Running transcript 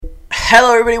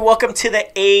Hello, everybody. Welcome to the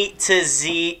A to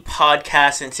Z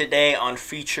podcast. And today on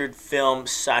Featured Film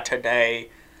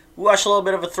Saturday, we watched a little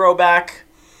bit of a throwback.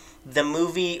 The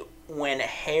movie When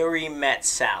Harry Met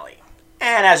Sally.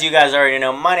 And as you guys already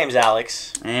know, my name's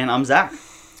Alex. And I'm Zach.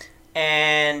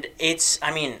 And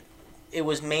it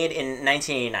was made in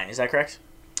 1989. Is that correct?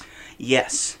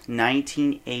 Yes,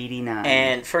 1989.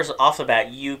 And first, off the bat,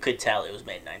 you could tell it was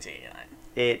made in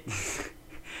 1989.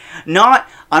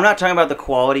 I'm not talking about the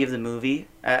quality of the movie.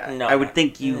 I would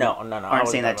think you aren't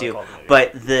saying that too.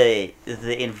 But the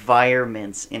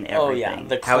environments and everything. Oh yeah,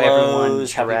 the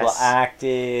clothes, how people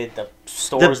acted, the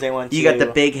stores they went to. You got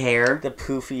the big hair, the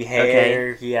poofy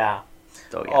hair, yeah.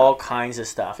 Oh, yeah, all kinds of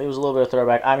stuff. It was a little bit of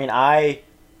throwback. I mean, I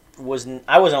wasn't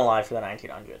alive for the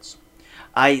 1900s.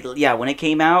 When it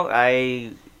came out,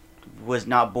 I was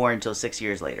not born until 6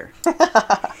 years later.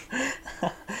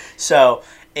 So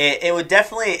it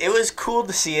was cool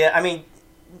to see it. I mean,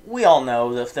 we all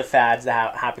know the fads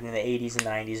that happened in the 80s and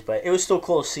 90s, but it was still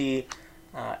cool to see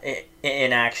it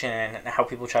in action and how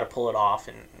people try to pull it off,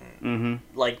 and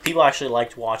like people actually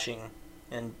liked watching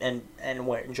and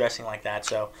dressing like that.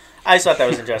 So I just thought that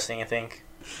was interesting. I think.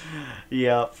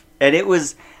 Yep, and it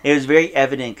was very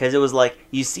evident because it was like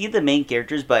you see the main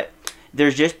characters, but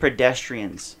there's just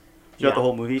pedestrians throughout the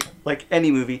whole movie, like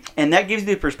any movie, and that gives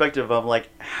you the perspective of like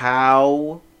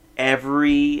how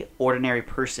every ordinary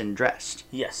person dressed.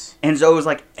 Yes. And so it was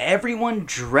like everyone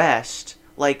dressed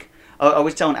like I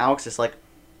was telling Alex this, like,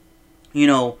 you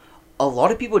know, a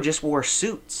lot of people just wore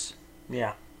suits.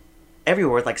 Yeah.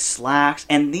 Everywhere, like slacks,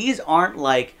 and these aren't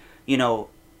like, you know,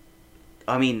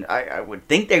 I mean, I would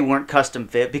think they weren't custom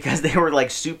fit because they were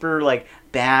like super like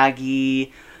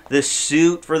baggy. The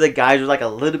suit for the guys was like a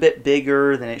little bit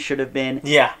bigger than it should have been.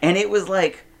 Yeah. And it was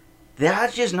like,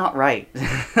 that's just not right.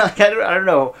 Like, I don't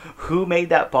know who made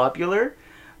that popular,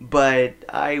 but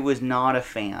I was not a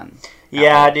fan.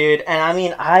 Yeah, dude. And I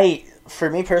mean, for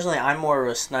me personally, I'm more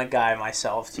of a snug guy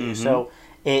myself too. Mm-hmm. So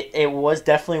it was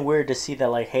definitely weird to see that,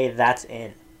 like, hey, that's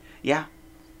in. Yeah.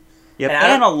 Yep.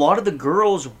 And a lot of the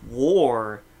girls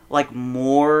wore like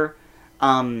more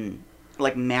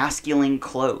like masculine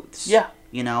clothes. Yeah.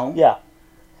 You know? Yeah.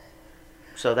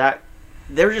 So that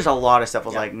there was just a lot of stuff. I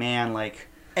was like, man, like.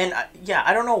 And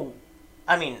I don't know.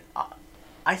 I mean,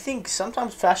 I think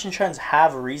sometimes fashion trends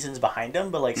have reasons behind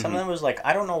them, but like some of them was like,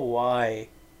 I don't know why.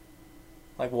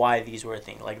 Like why these were a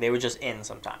thing. Like they were just in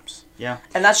sometimes. Yeah.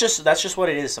 And that's just what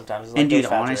it is sometimes. Like, and dude,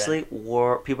 honestly,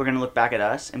 people are gonna look back at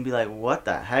us and be like, "What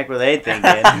the heck were they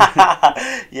thinking?"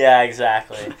 Yeah,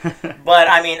 exactly. But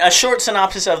I mean, a short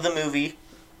synopsis of the movie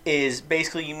is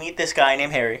basically you meet this guy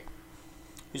named Harry,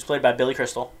 who's played by Billy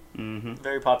Crystal,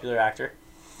 very popular actor.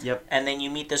 Yep. And then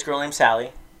you meet this girl named Sally,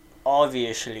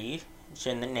 obviously, it's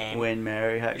in the name. When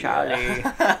Mary had Sally.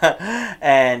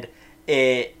 And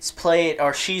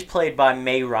she's played by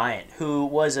May Ryan, who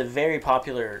was a very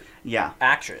popular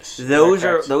actress.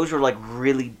 Those were like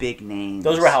really big names.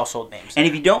 Those were household names. And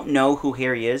if you don't know who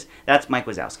Harry is, that's Mike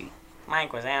Wazowski.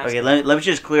 Mike Wazowski. Okay, let me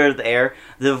just clear the air.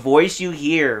 The voice you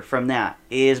hear from that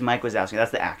is Mike Wazowski.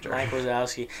 That's the actor. Mike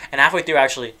Wazowski. And halfway through,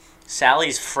 actually,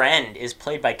 Sally's friend is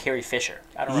played by Carrie Fisher.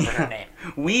 I don't remember her name.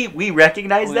 We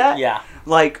recognize that? Yeah.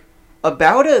 Like,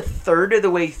 about a third of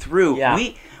the way through,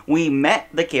 we met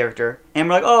the character, and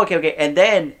we're like, oh, okay. And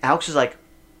then Alex was like,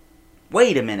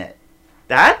 wait a minute.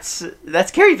 That's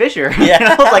Carrie Fisher. Yeah. And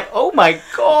I was like, oh my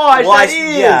gosh, well,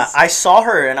 I saw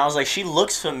her, and I was like, she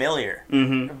looks familiar.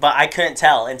 Mm-hmm. But I couldn't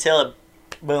tell until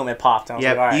it popped. And I was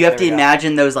like, all right, you have to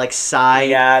imagine those like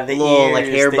side little ears, like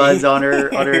hair buds on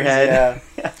her head.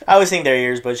 Yeah. I always think they're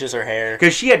ears, but it's just her hair.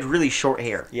 Because she had really short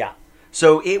hair. Yeah.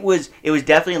 So it was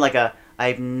definitely like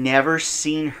I've never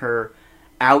seen her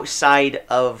outside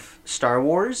of Star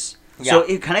Wars. Yeah. So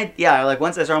it kind of, like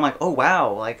once I saw her, I'm like, oh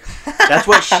wow, like that's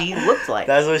what she looked like.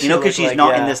 That's what she looked like. Because she's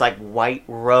not in this like white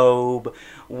robe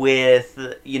with,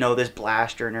 this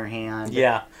blaster in her hand.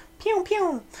 Yeah. Pew,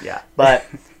 pew. Yeah. But,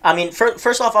 I mean,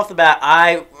 first off the bat,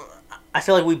 I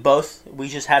feel like we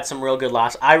just had some real good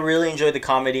laughs. I really enjoyed the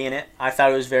comedy in it. I thought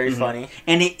it was very funny.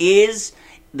 And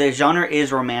the genre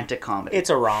is romantic comedy. It's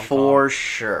a rom-com. For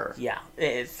sure. Yeah.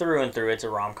 Through and through, it's a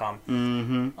rom-com.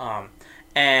 Mm-hmm.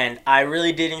 And I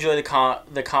really did enjoy the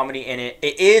comedy in it.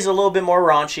 It is a little bit more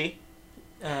raunchy.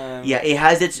 It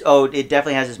has it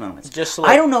definitely has its moments. Just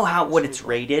I don't know what it's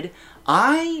rated.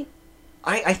 I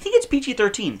think it's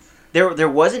PG-13. There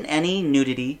wasn't any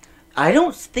nudity. I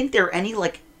don't think there were any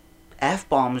like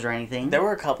F-bombs or anything. There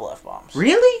were a couple F-bombs.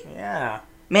 Really? Yeah.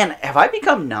 Man, have I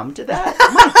become numb to that?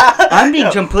 I'm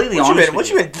being completely honest with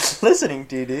you. What you been listening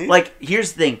to, dude? Like,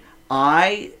 here's the thing.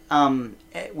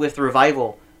 With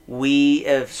Revival, we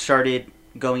have started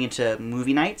going into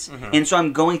movie nights, and so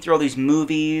I'm going through all these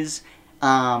movies.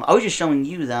 I was just showing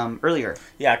you them earlier.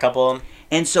 Yeah, a couple of them.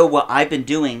 And so what I've been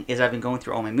doing is I've been going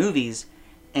through all my movies,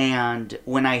 and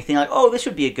when I think like, oh, this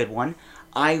would be a good one,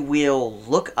 I will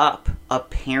look up a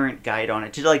parent guide on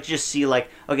it to like just see like,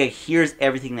 okay, here's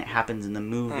everything that happens in the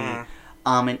movie,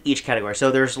 in each category.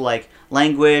 So there's like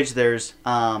language, there's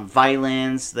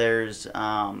violence, there's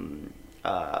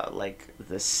like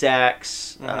the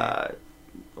sex,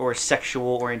 or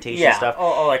sexual orientation stuff.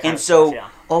 All that kind and of so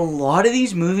stuff, yeah. a lot of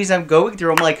these movies I'm going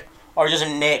through, I'm like, or just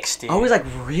nicks, dude. I was like,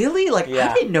 really? Like,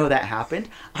 Yeah. I didn't know that happened.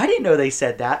 I didn't know they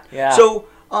said that. Yeah. So,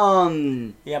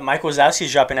 yeah, Mike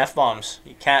Wazowski's dropping F-bombs.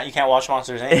 You can't watch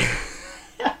Monsters,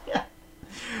 Inc.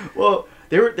 well,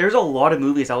 there's a lot of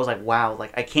movies I was like, wow,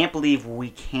 like, I can't believe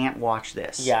we can't watch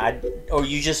this. Yeah, or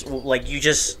you just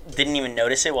didn't even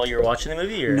notice it while you were watching the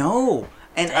movie? Or? No.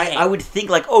 And Dang. I would think,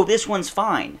 like, oh, this one's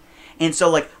fine. And so,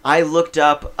 like, I looked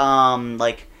up,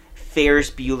 like, Ferris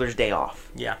Bueller's Day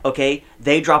Off. Yeah. Okay?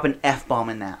 They drop an F-bomb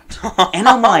in that. And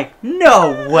I'm like,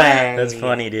 no way. That's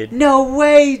funny, dude. No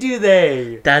way do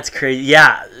they. That's crazy.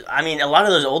 Yeah, I mean, a lot of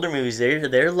those older movies,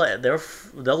 they'll let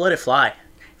it fly,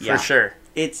 for sure.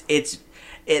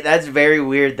 That's very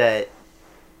weird that,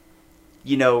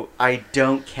 you know, I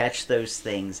don't catch those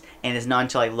things, and it's not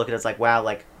until I look at it, it's like, wow,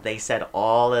 like, they said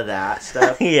all of that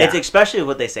stuff. Yeah. It's especially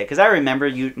what they say, because I remember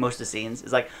most of the scenes.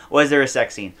 It's like, was there a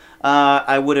sex scene?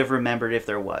 I would have remembered if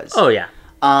there was. Oh, yeah.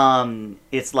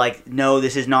 It's like, no,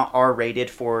 this is not R-rated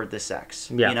for the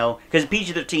sex. Yeah. You know? Because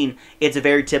PG-13, it's a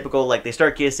very typical, like, they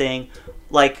start kissing,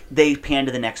 like, they pan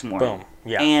to the next morning. Boom.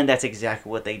 Yeah. And that's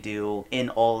exactly what they do in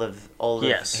all of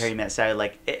Yes. Harry Met Sally.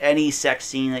 Like, any sex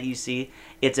scene that you see,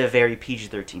 it's a very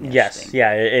PG-13 Yes. thing.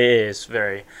 Yeah, it is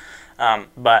very.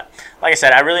 But, like I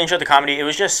said, I really enjoyed the comedy. It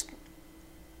was just,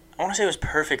 I want to say it was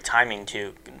perfect timing,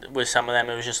 too, with some of them.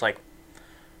 It was just like,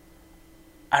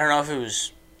 I don't know if it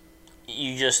was,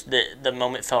 the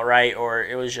moment felt right, or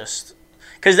it was just,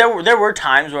 because there were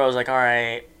times where I was like, all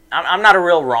right, I'm not a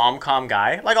real rom-com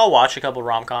guy. Like, I'll watch a couple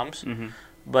rom-coms,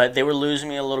 but they were losing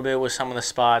me a little bit with some of the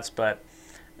spots, but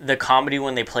the comedy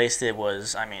when they placed it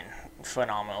was, I mean,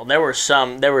 phenomenal. There were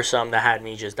some that had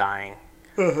me just dying.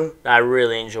 That I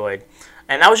really enjoyed,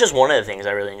 and that was just one of the things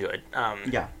I really enjoyed.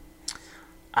 Yeah.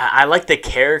 I like the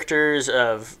characters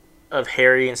of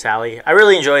Harry and Sally. I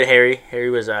really enjoyed Harry.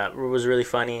 Harry was really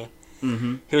funny.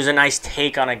 He was a nice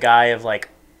take on a guy of like,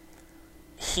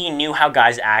 he knew how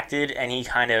guys acted, and he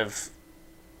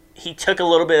took a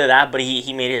little bit of that, but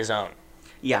he made it his own.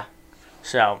 Yeah.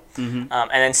 So, and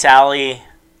then Sally,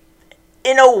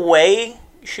 in a way,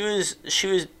 she was.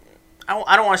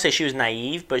 I don't want to say she was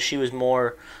naive, but she was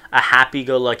more a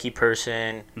happy-go-lucky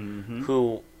person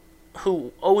who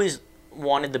always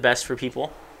wanted the best for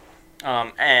people.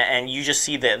 And you just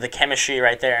see the chemistry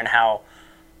right there, and how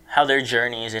their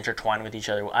journey is intertwined with each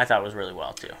other. I thought it was really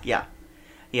well too. Yeah.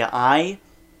 I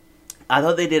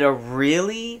thought they did a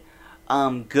really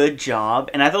good job,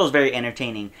 and I thought it was very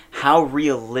entertaining how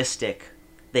realistic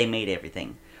they made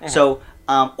everything. So,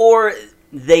 or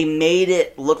they made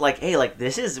it look like, hey, like,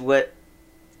 this is what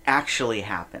actually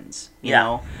happens, you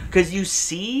know? Because you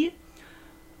see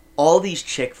all these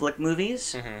chick flick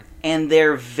movies, and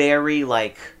they're very,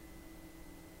 like,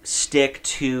 stick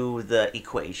to the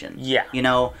equation. Yeah. You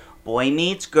know, boy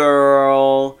meets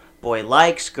girl, boy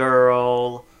likes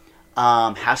girl,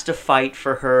 has to fight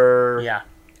for her. Yeah.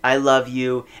 I love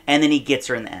you. And then he gets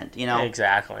her in the end, you know?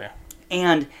 Exactly.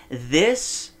 And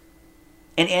this...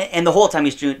 And the whole time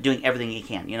he's doing everything he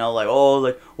can, you know, like, oh,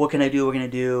 like, what can I do? What can I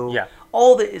do? Yeah.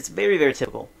 It's very, very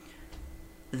typical.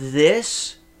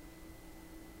 This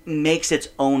makes its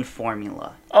own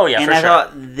formula. Oh, yeah, and I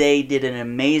thought they did an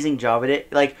amazing job at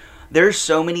it. Like, there's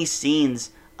so many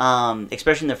scenes,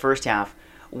 especially in the first half,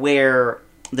 where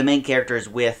the main character is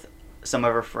with some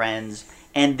of her friends,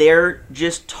 and they're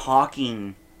just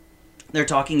talking. They're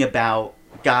talking about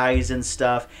guys and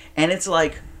stuff, and it's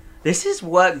like, this is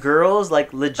what girls,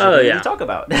 like, legitimately talk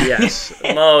about. Yes,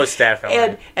 most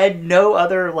definitely. And no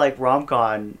other, like,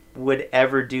 rom-com would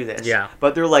ever do this. Yeah.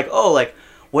 But they're like, oh, like,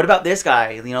 what about this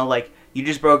guy? You know, like, you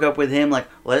just broke up with him. Like,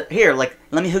 let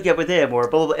me hook you up with him. Or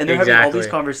blah, blah, blah. And they're having all these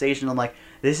conversations. I'm like,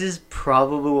 this is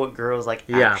probably what girls, like,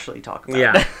 actually talk about.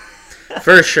 Yeah,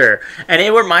 for sure. And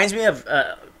it reminds me of,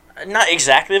 not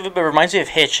exactly of it, but it reminds me of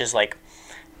Hitch. Is like,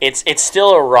 it's still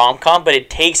a rom-com, but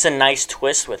it takes a nice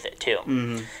twist with it,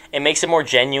 too. It makes it more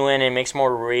genuine. It makes it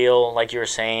more real, like you were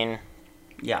saying.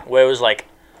 Yeah. Where it was like,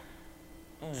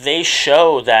 they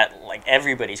show that, like,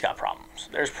 everybody's got problems.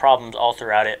 There's problems all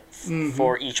throughout it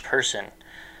for each person.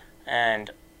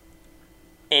 And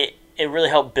it really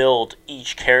helped build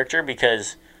each character,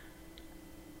 because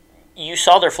you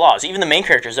saw their flaws. Even the main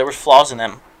characters, there were flaws in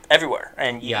them everywhere,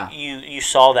 and Yeah. you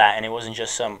saw that, and it wasn't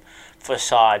just some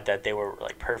facade that they were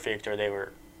like perfect or they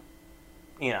were,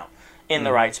 in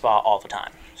the right spot all the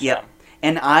time. So. Yeah,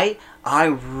 and I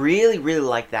really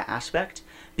like that aspect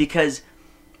because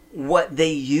what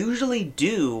they usually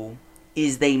do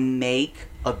is they make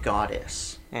a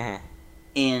goddess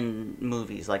in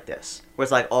movies like this, where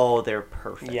it's like, oh, they're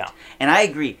perfect. Yeah, and I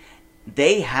agree,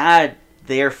 they had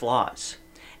their flaws,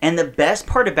 and the best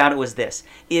part about it was this: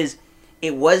 is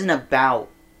it wasn't about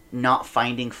not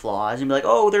finding flaws and be like,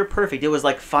 oh, they're perfect. It was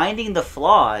like finding the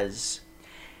flaws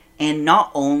and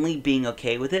not only being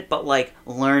okay with it, but like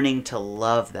learning to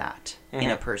love that in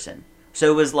a person.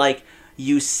 So it was like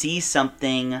you see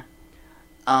something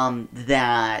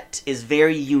that is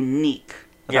very unique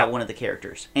about one of the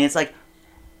characters. And it's like,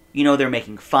 they're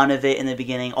making fun of it in the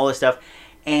beginning, all this stuff.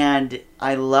 And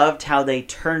I loved how they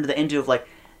turned the into of like,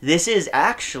 this is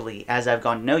actually, as I've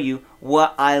gotten to know you,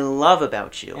 what I love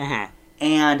about you.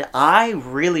 And I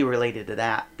really related to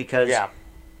that because,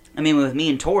 I mean, with me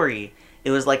and Tori,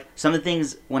 it was like some of the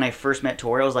things when I first met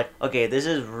Tori, I was like, okay, this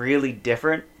is really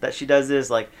different that she does this.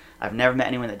 Like, I've never met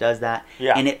anyone that does that.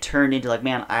 Yeah. And it turned into like,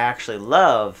 man, I actually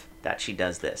love that she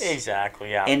does this.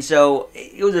 Exactly, yeah. And so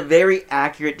it was a very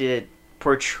accurate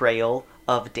portrayal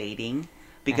of dating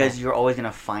because you're always going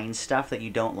to find stuff that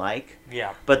you don't like.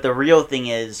 Yeah. But the real thing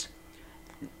is,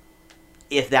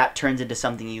 if that turns into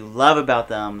something you love about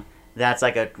them, that's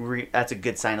like that's a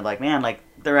good sign of like, man, like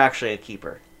they're actually a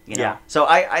keeper, Yeah. So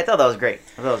I thought that was great.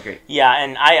 Yeah,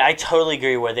 and I totally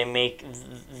agree where they make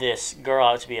this girl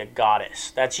out to be a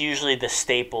goddess. That's usually the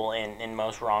staple in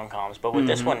most rom-coms. But with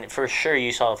this one, for sure,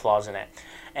 you saw the flaws in it.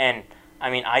 And, I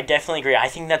mean, I definitely agree. I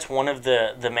think that's one of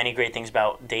the many great things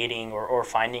about dating or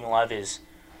finding love is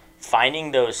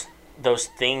finding those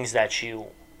things that you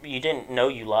didn't know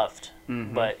you loved.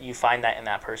 But you find that in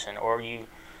that person. Or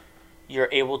you're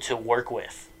able to work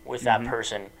with that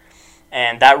person,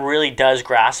 and that really does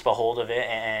grasp a hold of it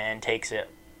and takes it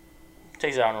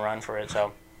on a run for it.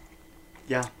 So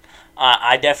yeah,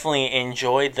 I definitely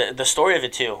enjoyed the story of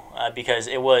it too, because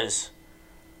it wasn't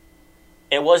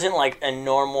like a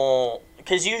normal.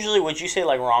 Because usually, would you say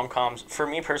like rom-coms? For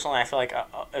me personally, I feel like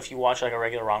if you watch like a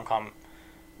regular rom-com,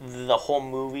 the whole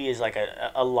movie is like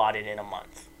allotted in a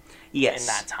month. Yes, in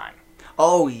that time.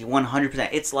 Oh, 100%.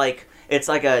 It's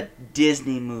like a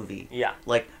Disney movie. Yeah.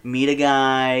 Like, meet a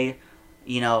guy,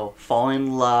 fall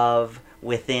in love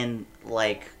within,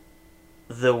 like,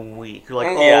 the week. You're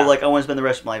like, like, I want to spend the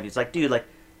rest of my life. It's like, dude, like,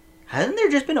 hasn't there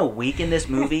just been a week in this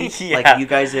movie? Like, you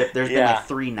guys, there's been, like,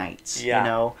 3 nights,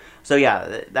 So,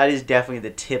 yeah, that is definitely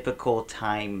the typical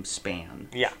time span.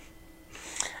 Yeah.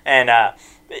 And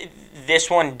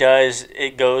this one goes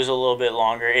a little bit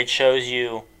longer. It shows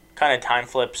you kind of time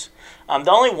flips. The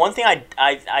only one thing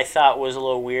I thought was a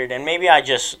little weird, and maybe I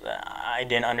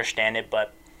didn't understand it,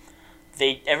 but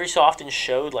they every so often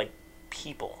showed like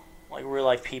people, like real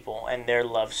life people, and their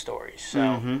love stories.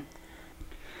 So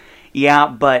yeah,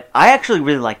 but I actually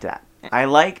really liked that. I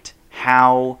liked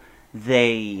how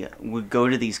they would go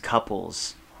to these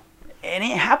couples, and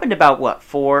it happened about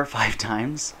 4 or 5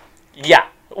 times. Yeah,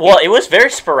 well, it was very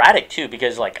sporadic too,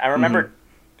 because like I remember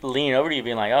leaning over to you,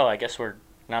 being like, "Oh, I guess we're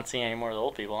not seeing any more of the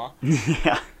old people,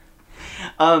 huh?"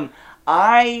 Yeah.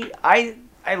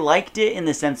 I liked it in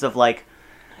the sense of like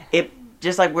it,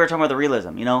 just like we were talking about the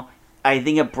realism, I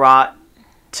think it brought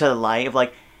to light of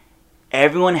like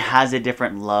everyone has a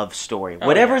different love story.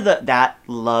 Whatever that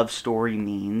love story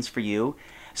means for you.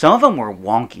 Some of them were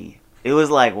wonky. It was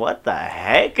like, what the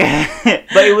heck?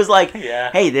 But it was like,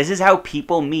 hey, this is how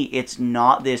people meet. It's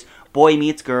not this boy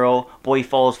meets girl, boy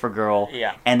falls for girl,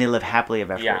 and they live happily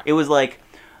ever after. Yeah. It was like,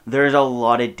 there's a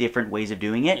lot of different ways of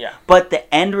doing it. Yeah. But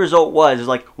the end result was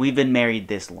like, we've been married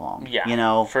this long,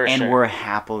 and we're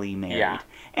happily married. Yeah.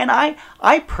 And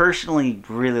I personally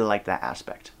really like that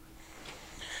aspect.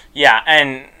 Yeah,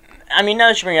 and I mean, now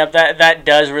that you bring it up, that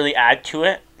does really add to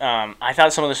it. I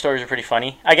thought some of the stories were pretty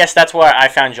funny. I guess that's why I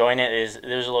found joy in it, is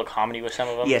there's a little comedy with some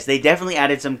of them. Yes, they definitely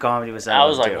added some comedy with some of them. I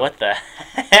was like, what the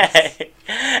heck?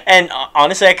 And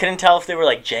honestly, I couldn't tell if they were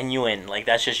like genuine. Like,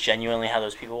 that's just genuinely how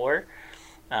those people were.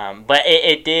 But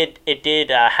it did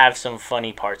have some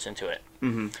funny parts into it.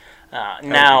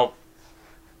 Now,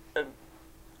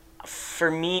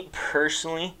 for me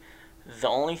personally, the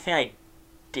only thing I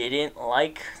didn't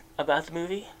like about the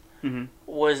movie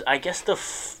was, I guess,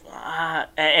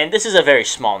 and this is a very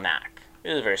small knack.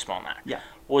 Yeah.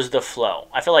 Was the flow.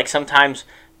 I feel like sometimes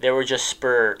there were just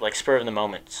spur of the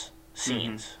moments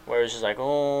scenes where it was just like,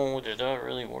 oh, did that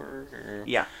really work?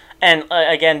 Yeah. And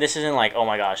again, this isn't like, oh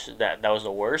my gosh, that was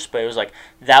the worst, but it was like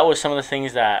that was some of the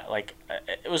things that like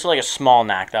it was like a small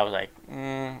knack that was like,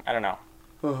 I don't know,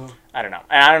 I don't know,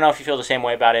 and I don't know if you feel the same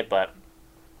way about it, but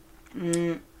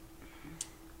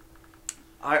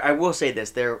I will say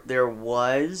this: there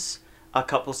was a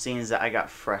couple scenes that I got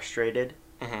frustrated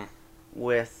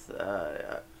with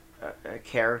a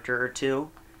character or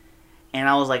two. And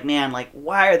I was like, man, like,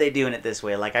 why are they doing it this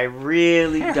way? Like, I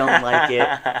really don't like it.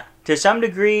 To some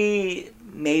degree,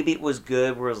 maybe it was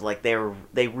good, where it was like they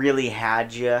really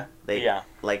had you. They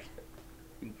like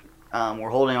were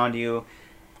holding on to you,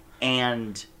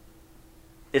 and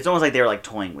it's almost like they were like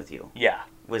toying with you. Yeah.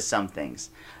 With some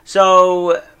things.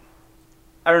 So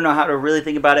I don't know how to really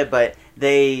think about it, but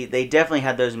they definitely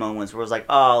had those moments where it was like,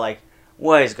 oh, like,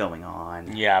 what is going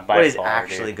on? Yeah, what is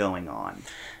actually going on?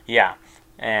 Yeah.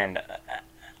 And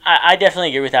I definitely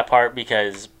agree with that part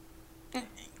because,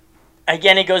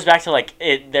 again, it goes back to like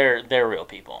they're real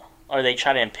people, or they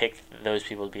try to pick those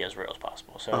people to be as real as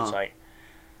possible. So it's like,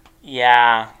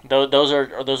 yeah, those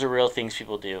are real things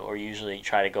people do, or usually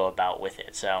try to go about with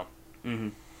it. So,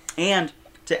 and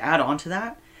to add on to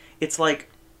that, it's like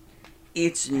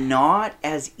it's not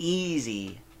as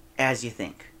easy as you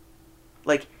think.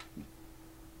 Like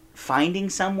finding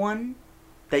someone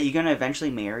that you're going to eventually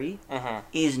marry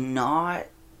is not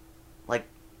like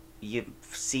you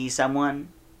see someone,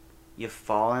 you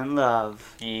fall in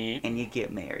love, and you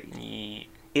get married.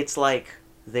 It's like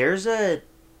there's a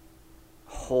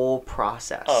whole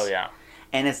process. Oh, yeah.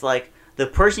 And it's like the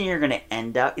person you're going to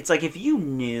end up... It's like if you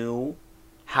knew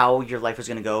how your life was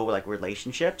going to go with like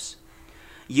relationships,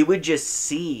 you would just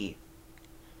see,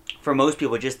 for most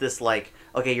people, just this like...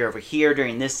 Okay, you're over here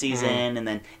during this season, and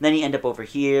then you end up over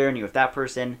here, and you're with that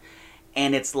person,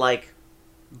 and it's like,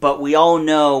 but we all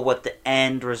know what the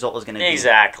end result is going to be.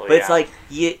 Exactly. But it's like,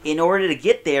 in order to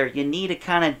get there, you need to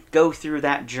kind of go through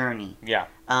that journey. Yeah.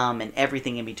 And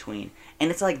everything in between.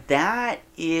 And it's like, that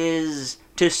is,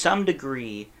 to some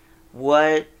degree,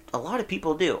 what a lot of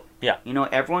people do. Yeah. You know,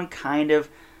 everyone kind of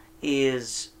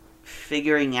is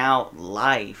figuring out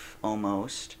life,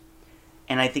 almost.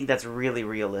 And I think that's really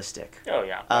realistic. Oh,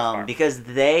 yeah. Because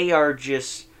they are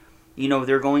just, you know,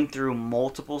 they're going through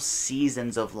multiple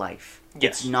seasons of life.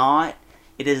 Yes.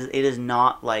 It is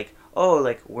not like, oh,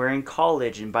 like we're in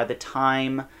college and by the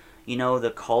time, you know,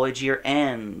 the college year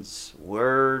ends,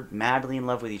 we're madly in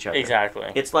love with each other.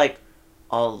 Exactly. It's like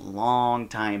a long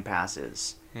time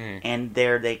passes. And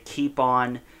they keep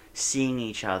on seeing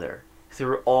each other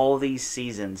through all these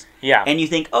seasons. Yeah. And you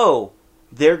think, oh,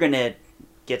 they're going to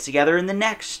get together in the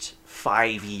next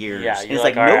 5 years. Yeah, and it's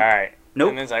like, nope. All right.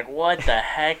 Nope. And it's like, what the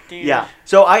heck, dude? Yeah.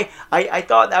 So I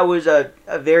thought that was a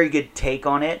very good take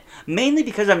on it, mainly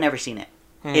because I've never seen it.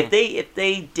 If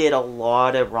they did a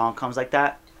lot of rom-coms like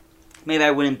that, maybe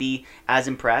I wouldn't be as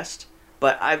impressed.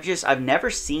 But I've never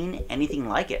seen anything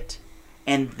like it.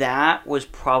 And that was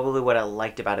probably what I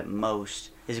liked about it most,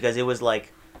 is because it was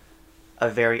like a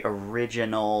very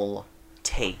original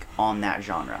take on that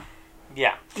genre.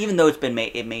 Yeah. Even though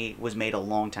was made a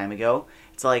long time ago,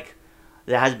 it's like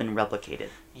that has been replicated.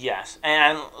 Yes,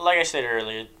 and like I said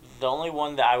earlier, the only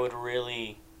one that I would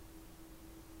really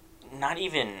not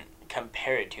even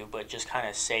compare it to, but just kind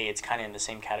of say it's kind of in the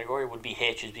same category would be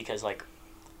Hitch, is because like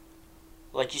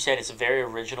you said, it's a very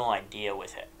original idea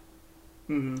with it.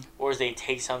 Whereas they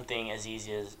take something as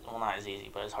easy as, well, not as easy,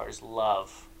 but as hard as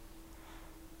love,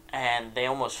 and they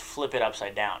almost flip it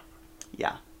upside down.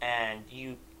 Yeah. And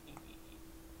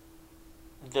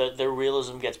the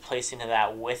realism gets placed into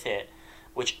that with it,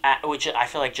 which I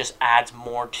feel like just adds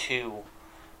more to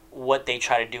what they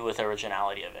try to do with the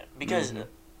originality of it. Because,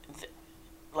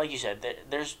 like you said,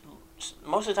 there's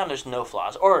most of the time there's no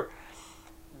flaws, or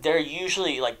they're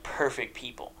usually like perfect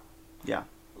people. Yeah.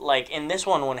 Like in this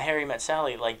one, when Harry met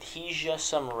Sally, like he's just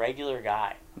some regular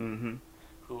guy who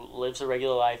lives a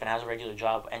regular life and has a regular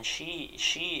job, and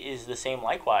she is the same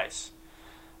likewise.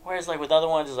 Whereas, like, with other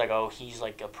ones, it's like, oh, he's,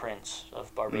 like, a prince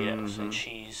of Barbados, and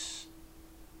she's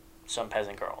some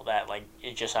peasant girl that, like,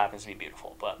 it just happens to be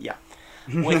beautiful. But yeah.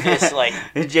 With this, like...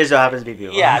 it just so happens to be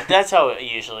beautiful. Yeah, that's how it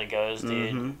usually goes,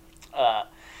 dude.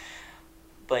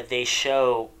 But they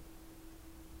show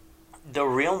the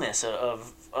realness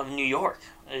of New York.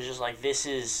 It's just like, this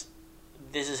is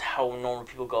how normal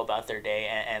people go about their day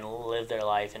and live their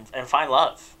life and find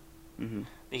love.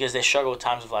 Because they struggle with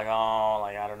times of like, oh,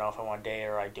 like I don't know if I want to date,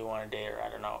 or I do want to date, or I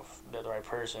don't know if they're the right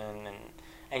person,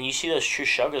 and you see those true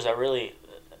struggles that really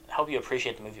help you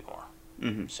appreciate the movie more.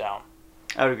 So,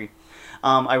 I would agree.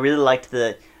 I really liked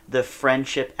the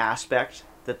friendship aspect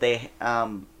that they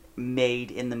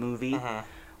made in the movie,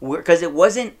 because it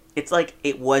wasn't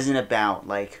about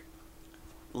like,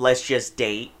 let's just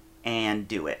date and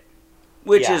do it,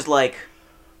 which is like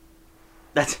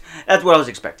that's what I was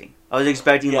expecting. I was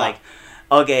expecting like,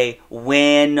 okay,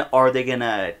 when are they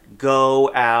gonna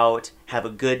go out, have a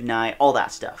good night, all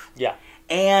that stuff. Yeah.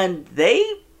 And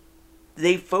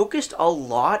they focused a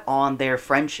lot on their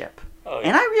friendship. Oh, yeah.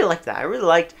 And I really liked that. I really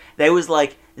liked that. It was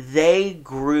like they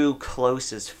grew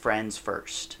close as friends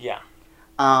first. Yeah.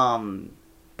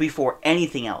 Before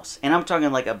anything else. And I'm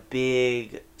talking like a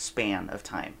big span of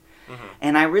time. Mm-hmm.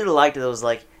 And I really liked it. It was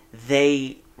like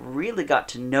they really got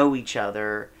to know each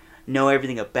other, know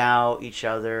everything about each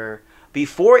other.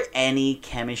 Before any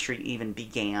chemistry even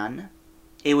began,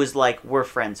 it was like, we're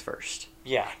friends first.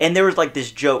 Yeah. And there was like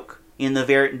this joke in the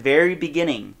very, very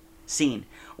beginning scene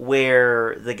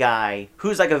where the guy,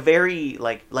 who's like a very,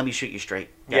 like, let me shoot you straight.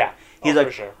 Guy. Yeah. He's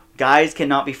like, sure. Guys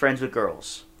cannot be friends with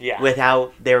girls. Yeah.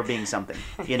 Without there being something,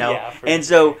 you know? Yeah, and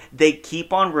so they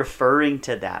keep on referring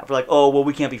to that. We're like, oh, well,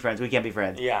 we can't be friends. We can't be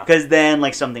friends. Yeah. Because then,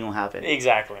 like, something will happen.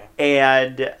 Exactly.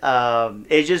 And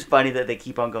it's just funny that they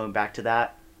keep on going back to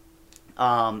that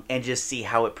and just see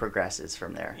how it progresses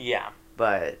from there. Yeah.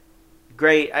 But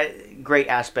great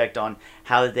aspect on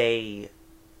how they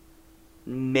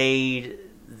made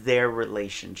their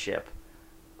relationship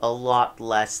a lot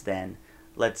less than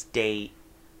let's date,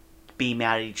 be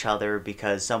mad at each other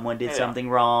because someone did something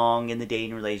wrong in the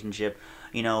dating relationship,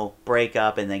 you know, break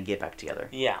up and then get back together.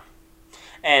 Yeah.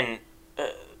 And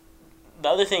the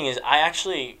other thing is I'm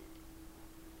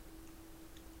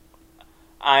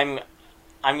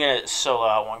going to solo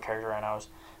out one character right now.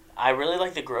 I really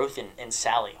like the growth in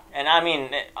Sally. And I mean,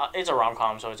 it's a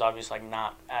rom-com, so it's obviously like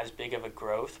not as big of a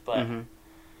growth, but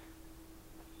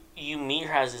you meet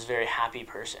her as this very happy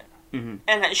person. Mm-hmm.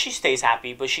 And she stays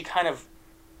happy, but she kind of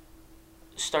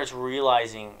starts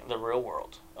realizing the real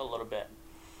world a little bit.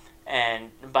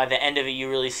 And by the end of it, you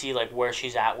really see like where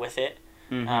she's at with it.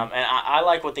 Mm-hmm. And I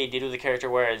like what they did with the character,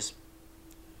 whereas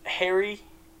Harry,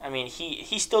 I mean,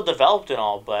 he still developed and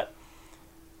all, but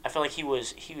I feel like he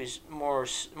was more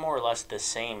or less the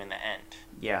same in the end.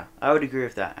 Yeah, I would agree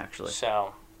with that, actually.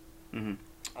 So, I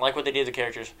like what they did with the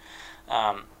characters.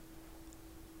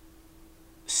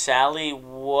 Sally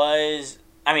was...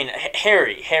 I mean,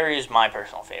 Harry is my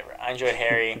personal favorite. I enjoyed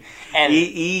Harry. And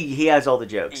he has all the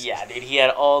jokes. Yeah, dude, he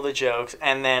had all the jokes.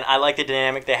 And then I like the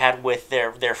dynamic they had with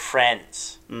their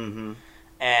friends. Mm-hmm.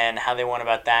 And how they went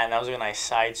about that. And that was a nice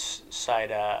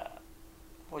side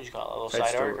what would you call it? A little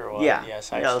side arc or what? Yeah,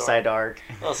 little side arc.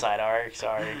 Little side arc,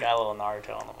 sorry. Got a little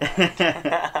Naruto on the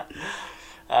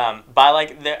mind.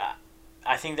 But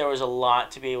I think there was a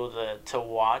lot to be able to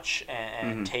watch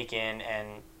and take in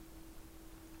and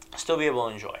still be able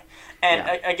to enjoy.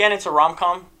 And again, it's a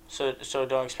rom-com, so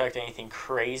don't expect anything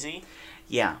crazy.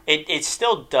 Yeah. It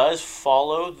still does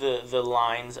follow the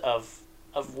lines of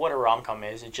what a rom-com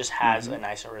is. It just has a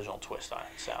nice original twist on it.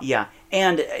 So yeah,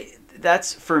 and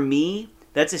that's, for me,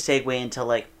 that's a segue into,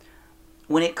 like,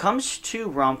 when it comes to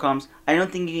rom-coms, I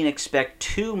don't think you can expect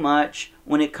too much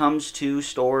when it comes to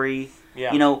story.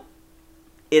 Yeah. You know,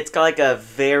 it's got, like, a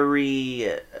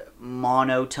very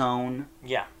monotone.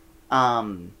 Yeah.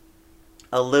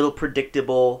 A little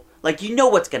predictable. Like, you know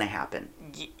what's going to happen.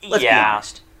 Let's be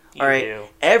honest. All right? Do.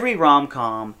 Every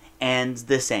rom-com ends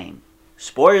the same.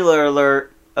 Spoiler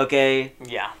alert, okay?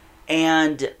 Yeah.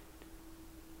 And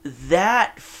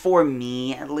that, for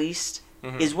me, at least,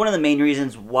 is one of the main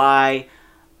reasons why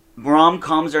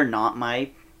rom-coms are not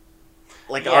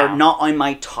are not on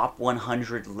my top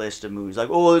 100 list of movies. Like,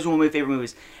 oh, this is one of my favorite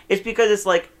movies. It's because it's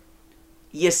like,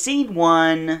 you seen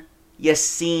one, you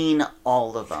seen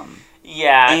all of them.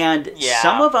 Yeah. And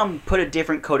some of them put a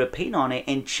different coat of paint on it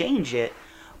and change it,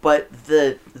 but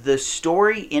the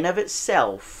story in of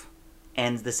itself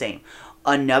ends the same.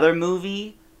 Another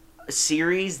movie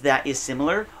series that is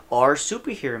similar are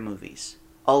superhero movies.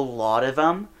 A lot of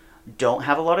them don't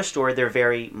have a lot of story. They're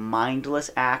very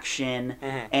mindless action,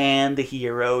 and the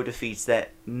hero defeats that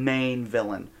main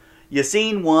villain. You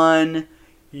seen one,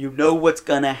 you know what's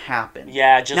gonna happen.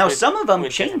 Yeah, just now some of them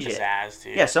change it.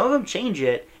 Yeah, some of them change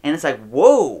it, and it's like,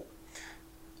 whoa,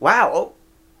 wow,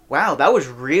 that was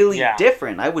really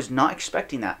different. I was not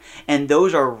expecting that, and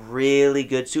those are really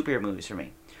good superhero movies for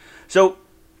me. So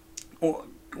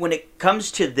when it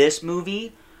comes to this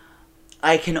movie,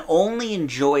 I can only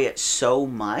enjoy it so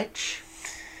much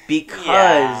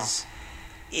because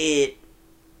the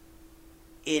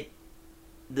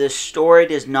story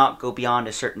does not go beyond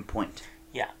a certain point.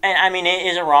 Yeah, and I mean, it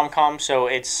is a rom-com, so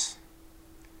it's...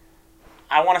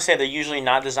 I want to say they're usually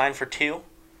not designed for two,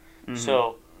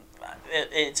 so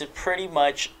it's pretty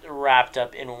much wrapped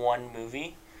up in one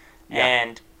movie,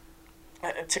 and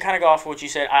to kind of go off of what you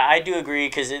said, I do agree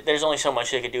because there's only so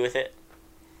much they could do with it.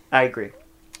 I agree.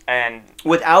 And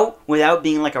without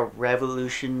being like a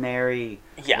revolutionary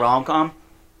rom-com,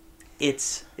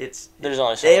 there's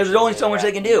only so much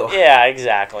they can do. Yeah,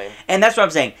 exactly. And that's what I'm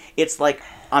saying. It's like,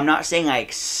 I'm not saying I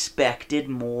expected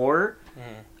more.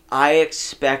 Mm. I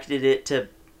expected it to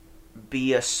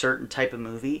be a certain type of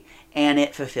movie, and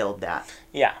it fulfilled that.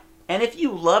 Yeah. And if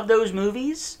you love those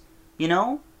movies,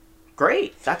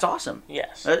 great. That's awesome.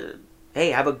 Yes.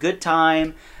 Hey, have a good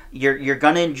time. You're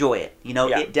gonna enjoy it.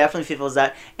 It definitely fulfills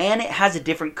that, and it has a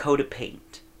different coat of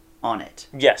paint on it.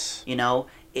 Yes.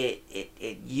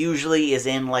 It usually is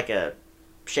in like a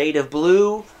shade of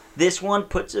blue. This one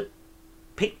puts a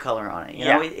pink color on it.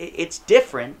 It's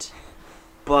different,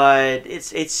 but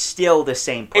it's still the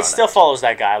same product. It still follows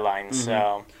that guideline. Mm-hmm.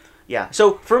 So yeah.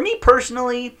 So for me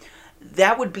personally,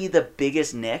 that would be the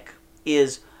biggest nick.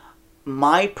 Is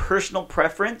my personal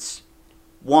preference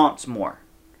wants more,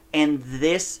 and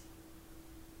this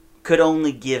could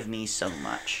only give me so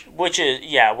much. Which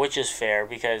is fair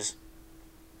because,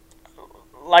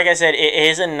 like I said, it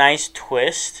is a nice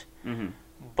twist, mm-hmm.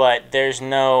 but there's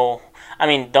no. I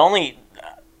mean,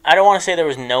 I don't want to say there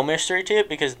was no mystery to it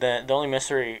because the only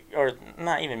mystery, or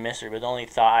not even mystery, but the only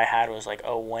thought I had was like,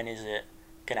 oh, when is it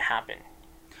gonna happen?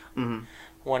 Mm-hmm.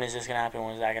 When is this gonna happen?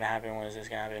 When is that gonna happen? When is this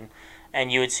gonna happen?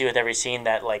 And you would see with every scene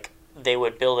that like they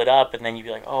would build it up, and then you'd be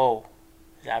like, oh.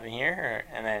 Is it happening here?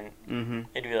 And then mm-hmm.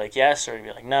 it'd be like yes, or it'd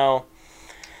be like no.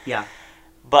 Yeah.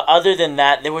 But other than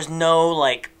that, there was no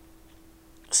like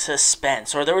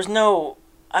suspense, or there was no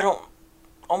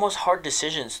almost hard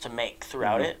decisions to make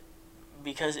throughout mm-hmm. it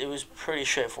because it was pretty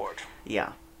straightforward.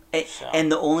 Yeah.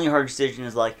 And the only hard decision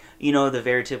is like, the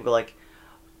very typical like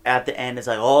at the end it's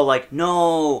like, oh, like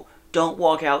no, don't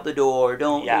walk out the door,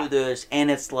 don't do this, and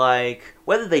it's like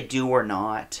whether they do or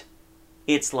not,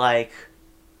 it's like.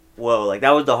 Whoa, like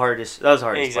that was the hardest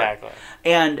exactly. part.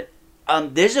 And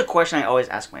this is a question I always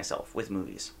ask myself with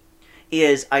movies.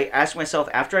 Is I ask myself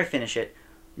after I finish it,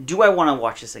 do I want to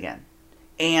watch this again?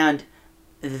 And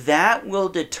that will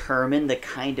determine the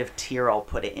kind of tier I'll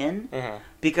put it in. Mm-hmm.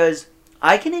 Because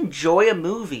I can enjoy a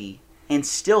movie and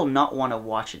still not want to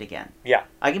watch it again. Yeah.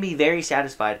 I can be very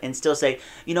satisfied and still say,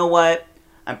 you know what?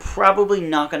 I'm probably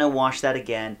not going to watch that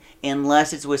again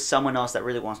unless it's with someone else that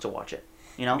really wants to watch it.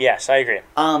 Yes, I agree.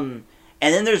 And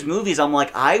then there's movies I'm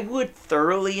like, I would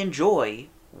thoroughly enjoy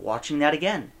watching that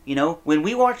again. When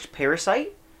we watched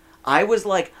Parasite, I was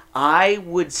like, I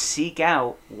would seek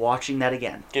out watching that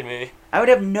again. Good movie. I would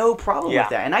have no problem with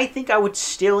that, and I think I would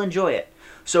still enjoy it.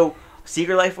 So,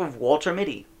 Secret Life of Walter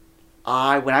Mitty,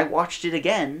 when I watched it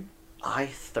again, I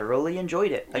thoroughly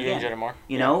enjoyed it again. You enjoyed it more?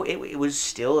 It was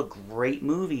still a great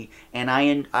movie, and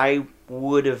I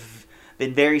would have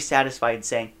been very satisfied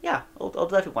saying, yeah, I'll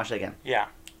definitely watch it again. Yeah.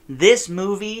 This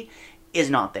movie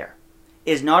is not there.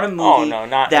 Is not a movie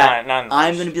not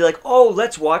I'm going to be like, oh,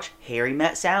 let's watch Harry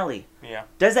Met Sally. Yeah.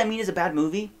 Does that mean it's a bad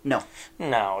movie? No.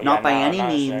 No. Not by any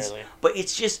means. But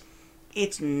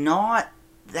it's not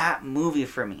that movie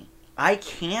for me. I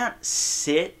can't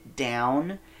sit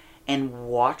down and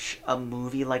watch a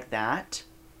movie like that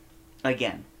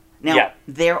again. Now,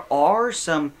 there are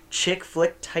some chick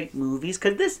flick type movies,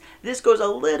 because this goes a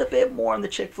little bit more on the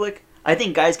chick flick. I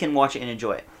think guys can watch it and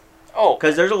enjoy it. Oh.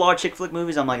 Because there's a lot of chick flick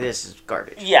movies I'm like, this is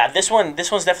garbage. Yeah, this one's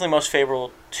definitely most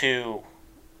favorable to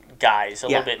guys, a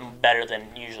little bit better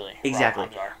than usually exactly.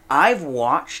 rom-coms are. I've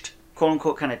watched, quote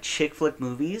unquote, kind of chick flick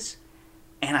movies,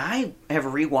 and I have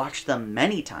rewatched them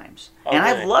many times. Oh, and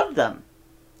really? I've loved them.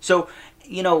 So,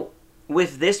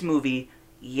 with this movie,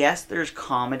 yes, there's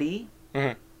comedy,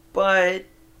 mm-hmm. but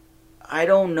I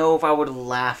don't know if I would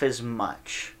laugh as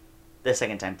much the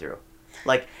second time through.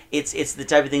 Like, it's the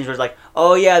type of things where it's like,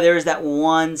 oh yeah, there's that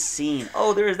one scene.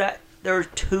 Oh, there are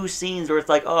two scenes where it's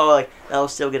like, oh, like, I'll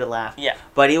still get a laugh. Yeah.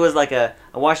 But it was like I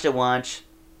watched it once,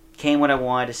 came what I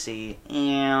wanted to see,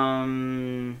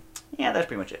 and yeah, that's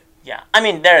pretty much it. Yeah. I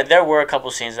mean, there were a couple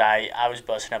scenes that I was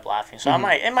busting up laughing, so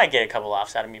mm-hmm. it might get a couple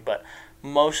laughs out of me, but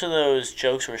most of those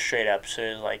jokes were straight up, so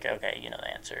it was like, okay, you know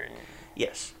the answer. And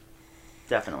yes.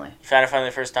 Definitely. You found it funny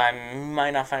the first time, you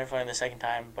might not find it funny the second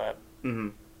time, but mm-hmm.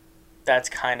 that's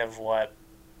kind of what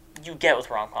you get with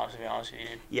rom-coms, to be honest with you.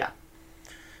 Yeah.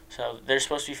 So they're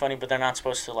supposed to be funny, but they're not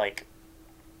supposed to, like,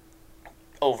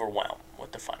 overwhelm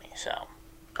with the funny, so.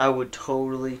 I would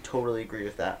totally agree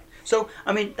with that. So,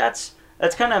 I mean, that's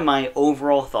kind of my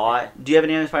overall thought. Do you have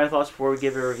any other final thoughts before we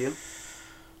give it a review?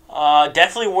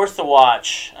 Definitely worth the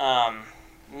watch.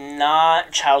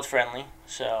 Not child-friendly,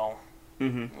 so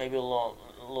mm-hmm. maybe a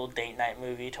little date night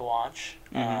movie to watch.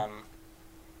 Mm-hmm.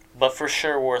 But for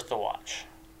sure worth the watch.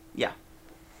 Yeah.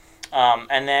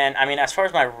 And then, I mean, as far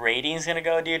as my rating's gonna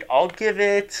go, dude, I'm gonna give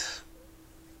it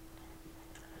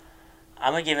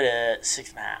a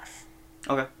 6.5.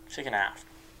 Okay. 6.5.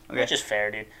 Okay. Which is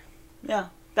fair, dude. Yeah,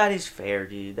 that is fair,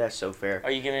 dude. That's so fair.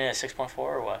 Are you giving it a 6.4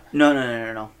 or what?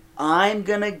 No. I'm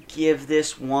gonna give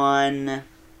this one.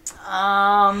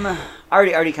 I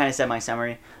already kind of said my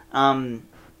summary. In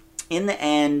the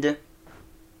end,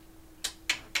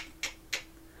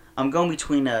 I'm going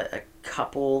between a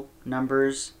couple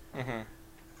numbers.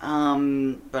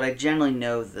 But I generally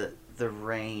know the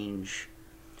range.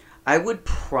 I would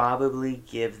probably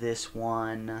give this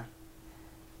one.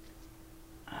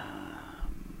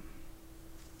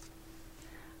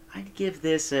 I'd give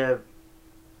this a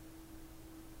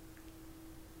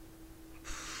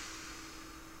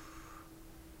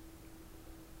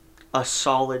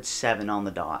solid 7 on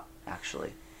the dot,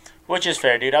 actually. Which is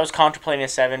fair, dude. I was contemplating a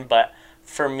 7, but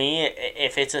for me,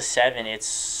 if it's a 7,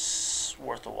 it's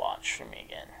worth a watch for me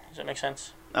again. Does that make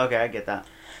sense? Okay, I get that.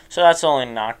 So that's the only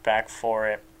knockback for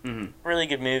it. Mm-hmm. Really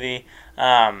good movie.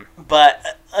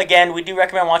 But again, we do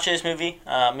recommend watching this movie.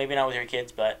 Maybe not with your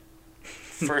kids, but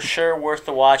for sure worth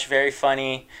the watch. Very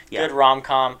funny. Yeah. Good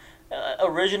rom-com.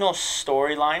 Original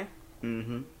storyline.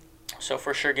 Mm-hmm. So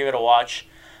for sure give it a watch.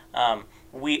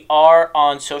 We are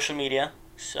on social media.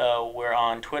 So we're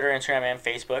on Twitter, Instagram, and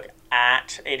Facebook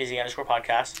at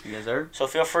 @A_podcast. Yes, sir. So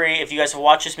feel free, if you guys have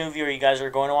watched this movie or you guys are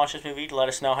going to watch this movie, to let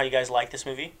us know how you guys like this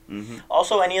movie. Mm-hmm.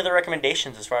 Also, any other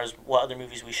recommendations as far as what other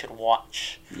movies we should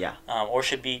watch. Yeah. Or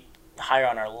should be higher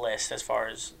on our list as far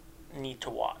as need to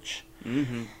watch.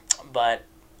 Mm-hmm. But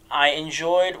I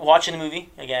enjoyed watching the movie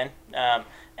again,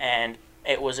 and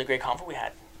it was a great convo we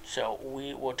had. So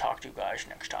we will talk to you guys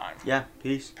next time. Yeah,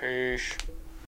 peace. Peace.